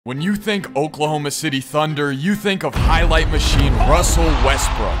When you think Oklahoma City Thunder, you think of highlight machine Russell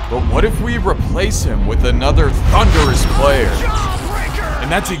Westbrook. But what if we replace him with another thunderous player?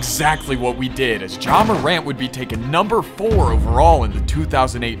 And that's exactly what we did, as Ja Morant would be taken number 4 overall in the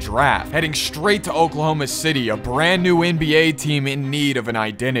 2008 draft, heading straight to Oklahoma City, a brand new NBA team in need of an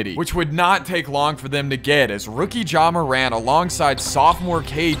identity, which would not take long for them to get, as rookie Ja Morant alongside sophomore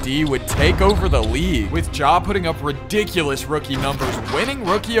KD would take over the league, with Ja putting up ridiculous rookie numbers, winning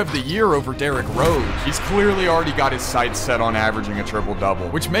Rookie of the Year over Derrick Rose. He's clearly already got his sights set on averaging a triple-double,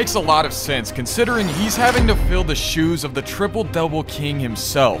 which makes a lot of sense considering he's having to fill the shoes of the triple-double king himself.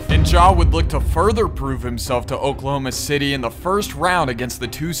 And Ja would look to further prove himself to Oklahoma City in the first round against the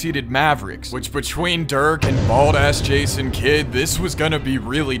 2-seeded Mavericks, which between Dirk and bald-ass Jason Kidd, this was gonna be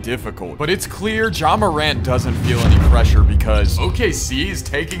really difficult. But it's clear Ja Morant doesn't feel any pressure because OKC is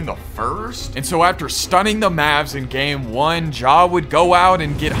taking the first. And so after stunning the Mavs in Game 1, Ja would go out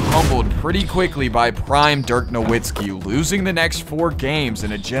and get humbled pretty quickly by prime Dirk Nowitzki, losing the next 4 games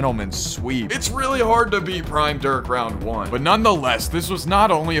in a gentleman's sweep. It's really hard to beat prime Dirk round 1. But nonetheless, this was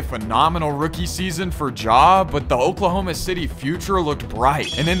not only a phenomenal rookie season for Ja, but the Oklahoma City future looked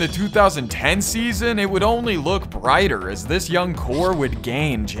bright. And in the 2010 season, it would only look brighter as this young core would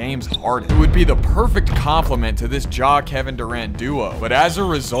gain James Harden, who would be the perfect complement to this Ja-Kevin Durant duo. But as a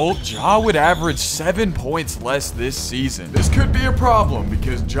result, Ja would average 7 points less this season. This could be a problem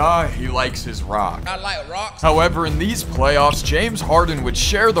because Ja, he likes his rock. I like rocks. However, in these playoffs, James Harden would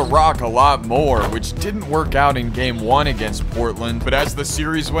share the rock a lot more, which didn't work out in Game 1 against Portland. But as the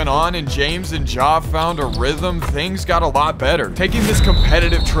series went on and James and Ja found a rhythm, things got a lot better, taking this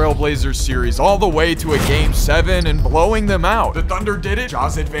competitive Trailblazers series all the way to a Game 7 and blowing them out. The Thunder did it,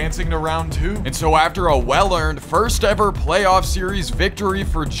 Ja's advancing to round 2. And so after a well-earned first ever playoff series victory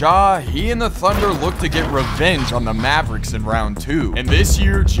for Ja, he and the Thunder looked to get revenge on the Mavericks in round 2. And this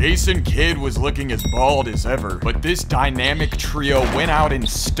year, Jason Kidd was looking as bald as ever, but this dynamic trio went out and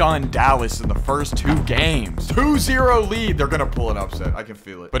stunned Dallas in the first 2 games. 2-0 lead, they're gonna pull an upset. I can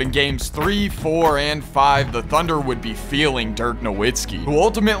feel it. But in games 3, 4, and 5, the Thunder would be feeling Dirk Nowitzki, who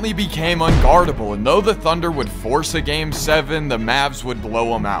ultimately became unguardable, and though the Thunder would force a Game 7, the Mavs would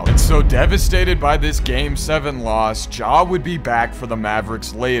blow them out. And so devastated by this Game 7 loss, Ja would be back for the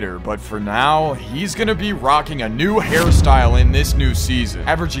Mavericks later, but for now, he's gonna be rocking a new hairstyle in this new season,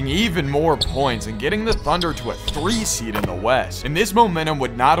 averaging even more points and getting the Thunder to a 3 seed in the West. And this momentum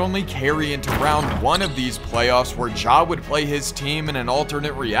would not only carry into round 1 of these playoffs where Ja would play his team in an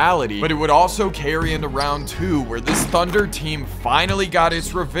alternate reality, but it would also carry into round 2 where this Thunder team finally got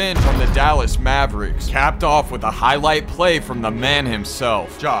its revenge on the Dallas Mavericks, capped off with a highlight play from the man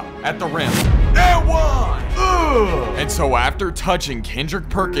himself. Ja at the rim and one. And so after touching Kendrick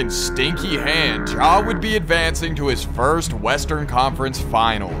Perkins' stinky hand, Ja would be advancing to his first Western Conference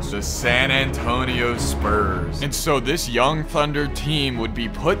Finals, the San Antonio Spurs. And so this young Thunder team would be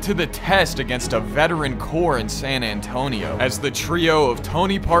put to the test against a veteran core in San Antonio, as the trio of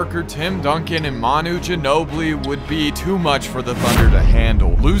Tony Parker, Tim Duncan, and Manu Ginobili would be too much for the Thunder to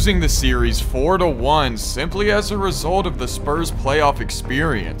handle, losing the series 4-1 simply as a result of the Spurs' playoff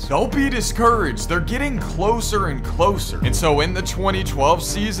experience. Don't be discouraged, they're getting closer and closer. And so in the 2012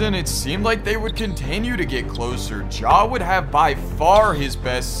 season, it seemed like they would continue to get closer. Ja would have by far his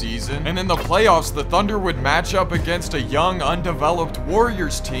best season, and in the playoffs, the Thunder would match up against a young, undeveloped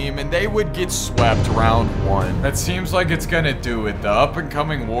Warriors team, and they would get swept round 1. That seems like it's gonna do it. The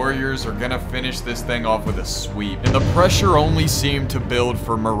up-and-coming Warriors are gonna finish this thing off with a sweep. And the pressure only seemed to build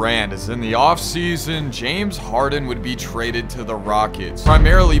for Morant, as in the offseason, James Harden would be traded to the Rockets,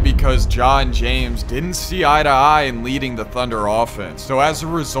 primarily because Ja and James didn't see eye to eye in leading the Thunder offense. So as a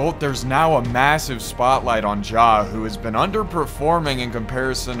result, there's now a massive spotlight on Ja, who has been underperforming in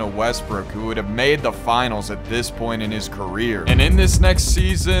comparison to Westbrook, who would have made the finals at this point in his career. And in this next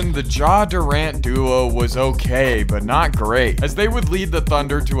season, the Ja-Durant duo was okay, but not great, as they would lead the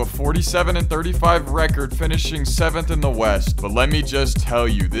Thunder to a 47-35 record, finishing 7th in the West. But let me just tell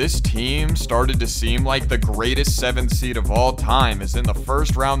you, this team started to seem like the greatest 7th seed of all time, as in the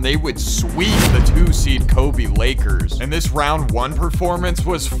first round, they would sweep the 2-seed Kobe Lakers. And this round 1 performance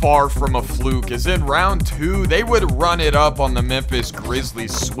was far from a fluke, as in round 2, they would run it up on the Memphis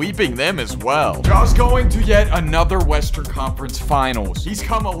Grizzlies, sweeping them as well. Ja's going to yet another Western Conference Finals. He's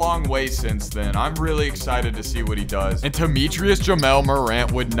come a long way since then. I'm really excited to see what he does. And Demetrius Jamel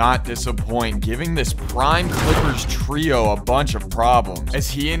Morant would not disappoint, giving this prime Clippers trio a bunch of problems, as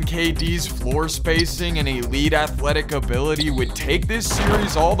he and KD's floor spacing and elite athletic ability would take this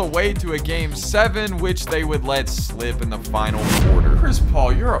series all the way to a Game 7, which they would let slip in the final quarter. Chris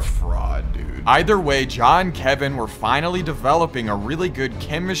Paul, you're a fraud, dude. feud. Either way, Ja and Kevin were finally developing a really good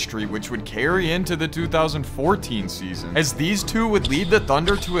chemistry, which would carry into the 2014 season, as these two would lead the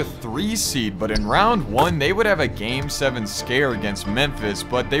Thunder to a 3 seed, but in round 1, they would have a Game 7 scare against Memphis,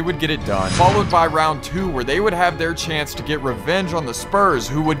 but they would get it done, followed by round 2, where they would have their chance to get revenge on the Spurs,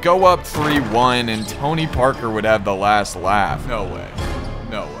 who would go up 3-1, and Tony Parker would have the last laugh. No way.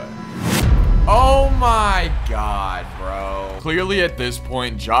 No way. Oh my god, bro. Clearly at this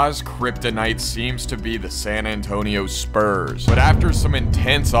point, Ja's kryptonite seems to be the San Antonio Spurs. But after some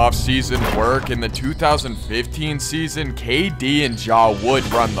intense offseason work in the 2015 season, KD and Ja would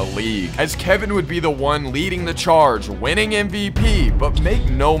run the league, as Kevin would be the one leading the charge, winning MVP. But make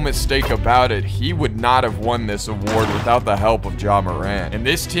no mistake about it, he would not have won this award without the help of Ja Morant. And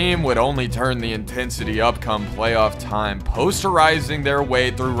this team would only turn the intensity up come playoff time, posterizing their way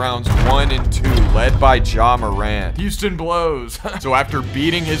through rounds 1 and 2, led by Ja Morant. Houston blows. So after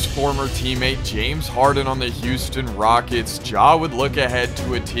beating his former teammate James Harden on the Houston Rockets, Ja would look ahead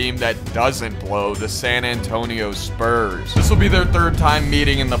to a team that doesn't blow, the San Antonio Spurs. This will be their 3rd time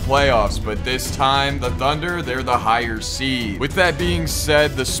meeting in the playoffs, but this time, the Thunder, they're the higher seed. With that being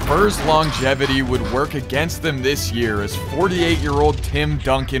said, the Spurs' longevity would work against them this year, as 48-year-old Tim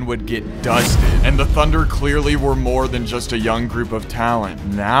Duncan would get dusted, and the Thunder clearly were more than just a young group of talent.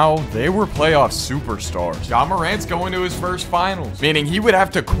 Now, they were playoff superstars. Ja Morant's going to his first finals, meaning he would have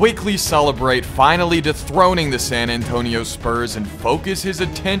to quickly celebrate finally dethroning the San Antonio Spurs and focus his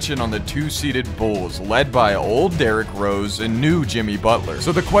attention on the 2-seeded Bulls, led by old Derrick Rose and new Jimmy Butler.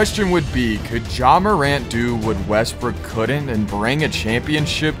 So the question would be, could Ja Morant do what Westbrook couldn't and bring a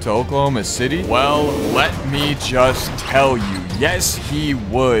championship to Oklahoma City? Well, let me just tell you, yes he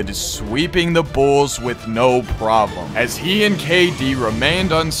would, sweeping the Bulls with no problem, as he and KD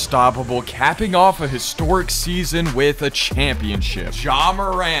remained unstoppable, capping off a historic season with a championship. Ja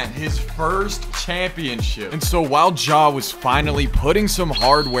Morant, his first championship. And so while Ja was finally putting some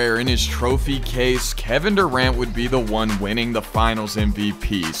hardware in his trophy case, Kevin Durant would be the one winning the finals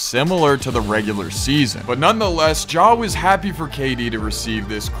MVP, similar to the regular season. But nonetheless, Ja was happy for KD to receive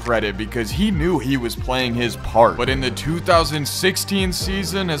this credit because he knew he was playing his part. But in the 2016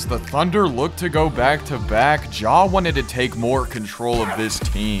 season, as the Thunder looked to go back-to-back, Ja wanted to take more control of this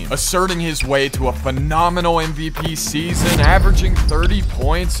team, asserting his way to a phenomenal MVP season, averaging 30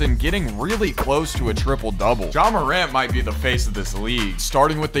 points and getting really close to a triple-double. Ja Morant might be the face of this league.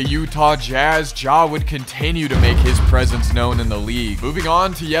 Starting with the Utah Jazz, Ja would continue to make his presence known in the league, moving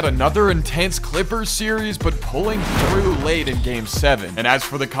on to yet another intense Clippers series, but pulling through late in Game 7. And as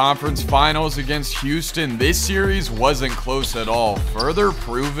for the conference finals against Houston, this series wasn't close at all, further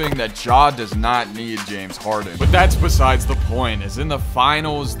proving that Ja does not need James Harden. But that's besides the point, as in the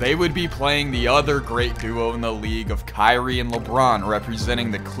finals, they would be playing the other great duo in the league of Kyrie and LeBron,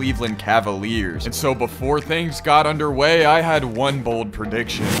 representing the Cleveland Cavaliers. And so before things got underway, I had one bold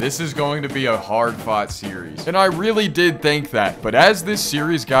prediction. This is going to be a hard-fought series. And I really did think that. But as this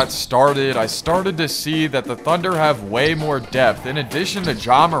series got started, I started to see that the Thunder have way more depth, in addition to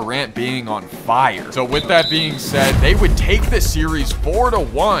Ja Morant being on fire. So with that being said, they would take the series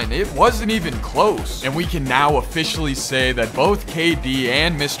 4-1. It wasn't even close. And we can now officially say that both KD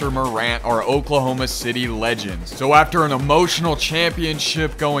and Mr. Morant are Oklahoma City legends. So after an emotional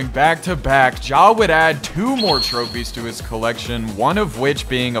championship going back-to-back, Ja would add 2 more trophies to his collection, one of which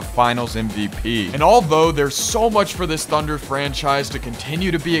being a finals MVP. And although there's so much for this Thunder franchise to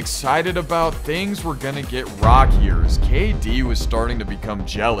continue to be excited about, things were gonna get rockier as KD was starting to become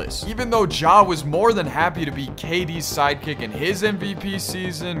jealous. Even though Ja was more than happy to be KD's sidekick in his MVP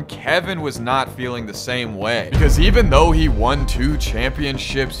season, Kevin was not feeling the same way. Because even though he won 2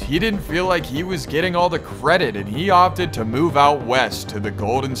 championships, he didn't feel like he was getting all the credit, and he opted to move out west to the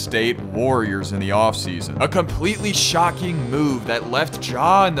Golden State Warriors in the offseason. A completely shocking move that left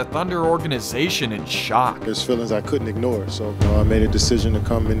Ja and the Thunder organization in shock. There's feelings I couldn't ignore, so I made a decision to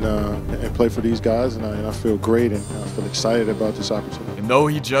come and play for these guys, and I feel great and I feel excited about this opportunity. And though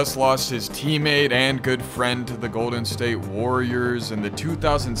he just lost his teammate and good friend to the Golden State Warriors in the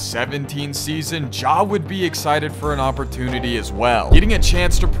 2017 season, Ja would be excited for an opportunity as well, getting a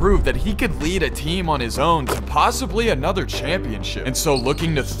chance to prove that he could lead a team on his own to possibly another championship. And so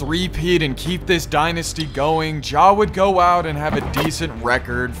looking to three-peat and keep this dynasty going, Ja would go out and have a decent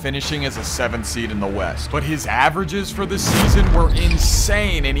record, finishing as a 7th seed in the West. But his averages for the season were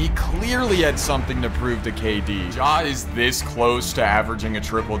insane, and he clearly had something to prove to KD. Ja is this close to averaging a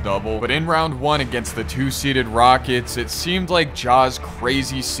triple-double, but in round 1 against the 2-seeded Rockets, it it seemed like Ja's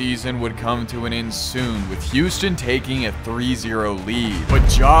crazy season would come to an end soon, with Houston taking a 3-0 lead.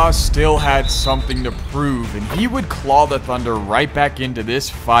 But Ja still had something to prove, and he would claw the Thunder right back into this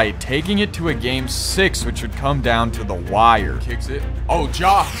fight, taking it to a game 6, which would come down to the wire. Kicks it. Oh,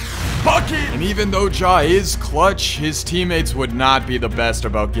 Ja! Bucket! And even though Ja is clutch, his teammates would not be the best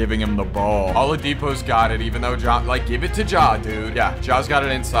about giving him the ball. Oladipo's got it, even though Ja, like, give it to Ja, dude. Yeah, Ja's got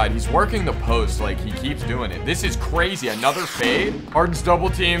it inside. He's working the post, like, he keeps doing it. This is crazy. Another fade. Harden's double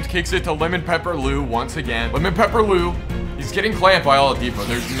teams, kicks it to Lemon Pepper Lou once again. Lemon Pepper Lou. He's getting clamped by Oladipo.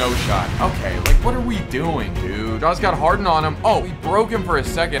 There's no shot. Okay, like, what are we doing, dude? Ja's got Harden on him. Oh, he broke him for a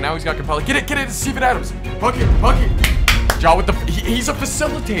second. Now he's got Capella. Get it, Steven Adams. Bucket. Ja with the, he's a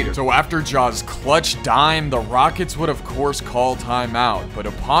facilitator. So after Ja's clutch dime, the Rockets would of course call timeout. But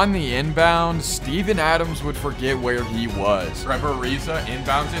upon the inbound, Steven Adams would forget where he was. Trevor Ariza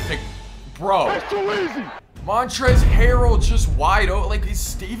inbounds it to, bro. That's too easy. Montrezl Harrell just wide open. Like, is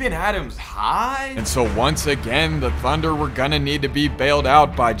Steven Adams high? And so once again, the Thunder were gonna need to be bailed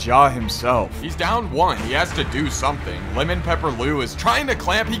out by Ja himself. He's down 1. He has to do something. Lemon Pepper Lou is trying to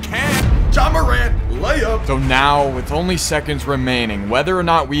clamp. He can. Ja Morant, layup. So now, with only seconds remaining, whether or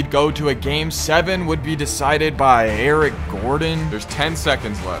not we'd go to a game 7 would be decided by Eric Gordon. There's 10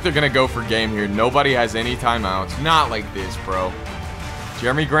 seconds left. They're gonna go for game here. Nobody has any timeouts. Not like this, bro.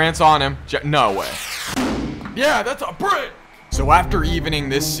 Jeremy Grant's on him. No way. Yeah, that's a brick! So after evening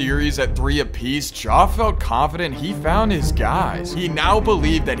this series at 3 apiece, Ja felt confident he found his guys. He now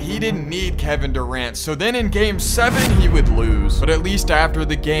believed that he didn't need Kevin Durant, so then in game 7 he would lose. But at least after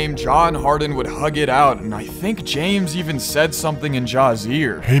the game, Ja and Harden would hug it out, and I think James even said something in Ja's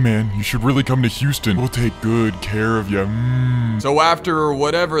ear. Hey man, you should really come to Houston. We'll take good care of you. So after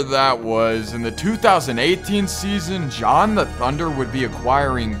whatever that was, in the 2018 season, Ja and the Thunder would be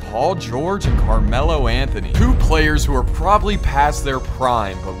acquiring Paul George and Carmelo Anthony. 2 players who are probably past their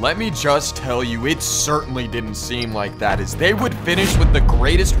prime, but let me just tell you, it certainly didn't seem like that, as they would finish with the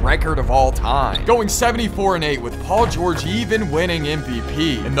greatest record of all time, going 74-8 with Paul George even winning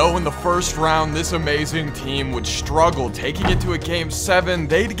MVP. And though in the first round this amazing team would struggle taking it to a game 7,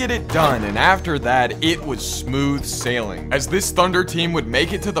 they'd get it done, and after that it was smooth sailing, as this Thunder team would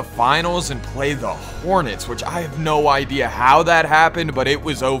make it to the finals and play the Hornets, which I have no idea how that happened, but it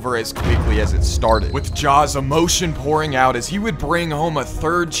was over as quickly as it started, with Ja's emotion pouring out as he would bring home a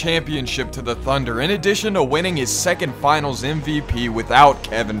 3rd championship to the Thunder, in addition to winning his 2nd finals MVP without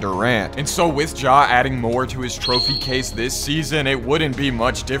Kevin Durant. And so with Ja adding more to his trophy case this season, it wouldn't be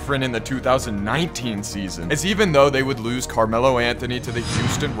much different in the 2019 season, as even though they would lose Carmelo Anthony to the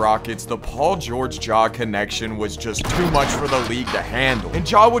Houston Rockets, the Paul George-Ja connection was just too much for the league to handle. And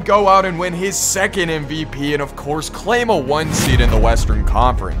Ja would go out and win his 2nd MVP and of course claim a 1 seed in the Western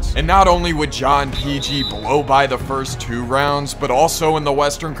Conference. And not only would Ja and PG blow by the first 2 rounds, but also in the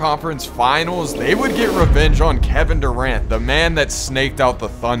Western Conference Finals, they would get revenge on Kevin Durant, the man that snaked out the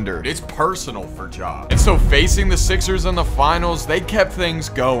Thunder. It's personal for Ja. And so facing the Sixers in the finals, they kept things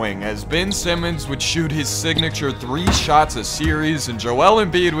going, as Ben Simmons would shoot his signature 3 shots a series, and Joel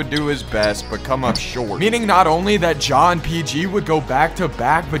Embiid would do his best, but come up short. Meaning not only that Ja and PG would go back to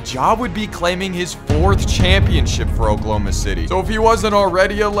back, but Ja would be claiming his 4th championship for Oklahoma City. So if he wasn't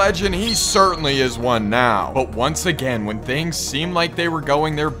already a legend, he certainly is one now. But once again, when things seemed like they were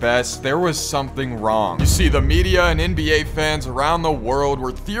going their best, there was something wrong. You see, the media and NBA fans around the world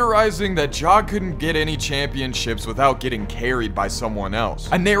were theorizing that Ja couldn't get any championships without getting carried by someone else.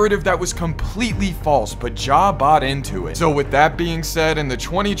 A narrative that was completely false, but Ja bought into it. So with that being said, in the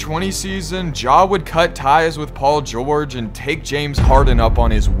 2020 season, Ja would cut ties with Paul George and take James Harden up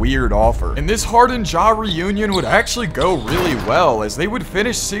on his weird offer. And this Harden-Ja reunion would actually go really well, as they would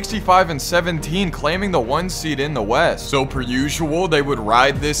finish 65-17, claiming the 1 seed in the West. So per usual, they would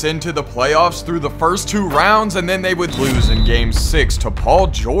ride this into the playoffs through the first 2 rounds, and then they would lose in game 6 to Paul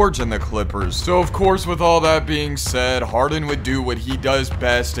George and the Clippers. So of course, with all that being said, Harden would do what he does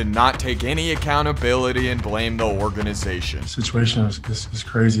best and not take any accountability and blame the organization. The situation is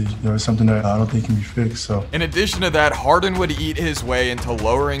crazy. You know, it's something that I don't think can be fixed. So in addition to that, Harden would eat his way into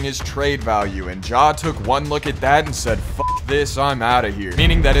lowering his trade value, and Ja took one look at that and said, "Fuck this, I'm out of here."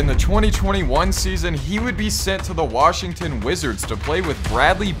 Meaning that in the 2021 season, he would be sent to the Washington Wizards to play with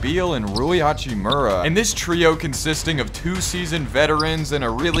Bradley Beal and Rui Hachimura. And this trio, consisting of 2 seasoned veterans and a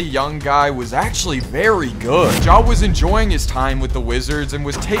really young guy, was actually very good. Ja was enjoying his time with the Wizards and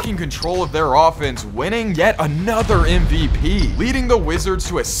was taking control of their offense, winning yet another MVP, leading the Wizards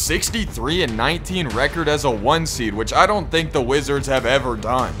to a 63-19 record as a 1 seed, which I don't think the Wizards have ever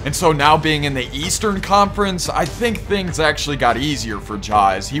done. And so now being in the Eastern Conference, I think things actually got easier for Ja,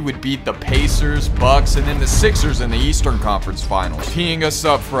 as he would beat the Pacers, Bucks, and then the Sixers in the Eastern Eastern Conference Finals, teeing us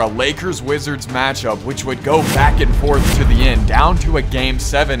up for a Lakers-Wizards matchup which would go back and forth to the end, down to a Game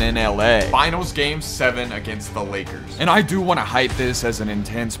 7 in LA. Finals Game 7 against the Lakers. And I do want to hype this as an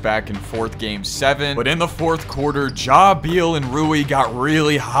intense back and forth Game 7, but in the fourth quarter, Ja, Beal, and Rui got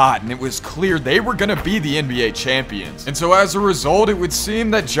really hot, and it was clear they were going to be the NBA champions. And so as a result, it would seem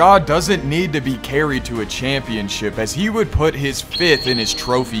that Ja doesn't need to be carried to a championship, as he would put his 5th in his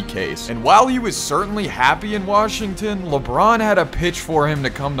trophy case. And while he was certainly happy in Washington, LeBron had a pitch for him to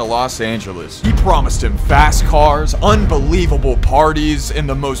come to Los Angeles. He promised him fast cars, unbelievable parties, and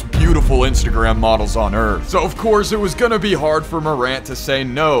the most beautiful Instagram models on earth. So of course it was gonna be hard for Morant to say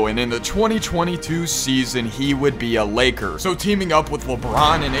no, and in the 2022 season he would be a Laker. So teaming up with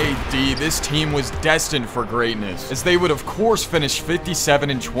LeBron and AD, this team was destined for greatness, as they would of course finish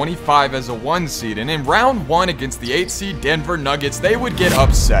 57-25 as a 1 seed, and in round 1 against the 8 seed Denver Nuggets, they would get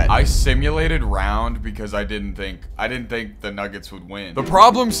upset. I simulated round because I didn't think the Nuggets would win. The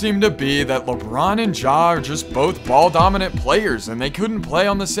problem seemed to be that LeBron and Ja are just both ball dominant players, and they couldn't play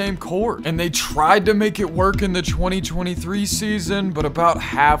on the same court. And they tried to make it work in the 2023 season, but about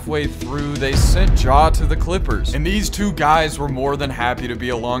halfway through they sent Ja to the Clippers. And these two guys were more than happy to be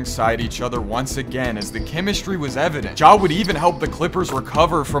alongside each other once again, as the chemistry was evident. Ja would even help the Clippers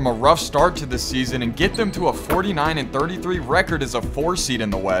recover from a rough start to the season and get them to a 49-33 record as a 4 seed in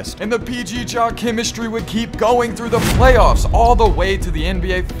the West. And the PG-Ja chemistry would keep going through the playoffs all the way to the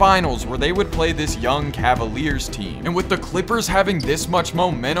NBA Finals, where they would play this young Cavaliers team. And with the Clippers having this much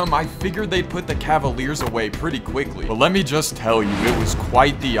momentum, I figured they'd put the Cavaliers away pretty quickly. But let me just tell you, it was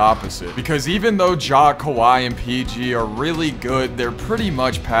quite the opposite. Because even though Ja, Kawhi, and PG are really good, they're pretty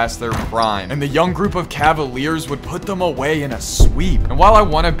much past their prime. And the young group of Cavaliers would put them away in a sweep. And while I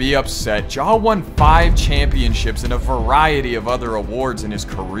want to be upset, Ja won 5 championships and a variety of other awards in his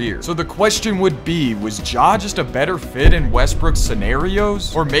career. So the question would be, was Ja just a better fit in Westbrook's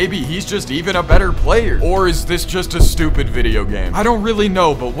scenarios? Or maybe he's just even a better player? Or is this just a stupid video game? I don't really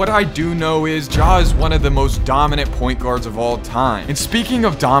know, but what I do know is Ja is one of the most dominant point guards of all time. And speaking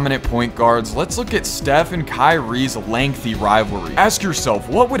of dominant point guards, let's look at Steph and Kyrie's lengthy rivalry. Ask yourself,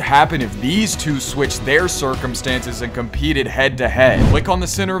 what would happen if these two switched their circumstances and competed head to head? Click on the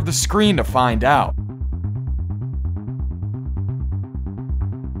center of the screen to find out.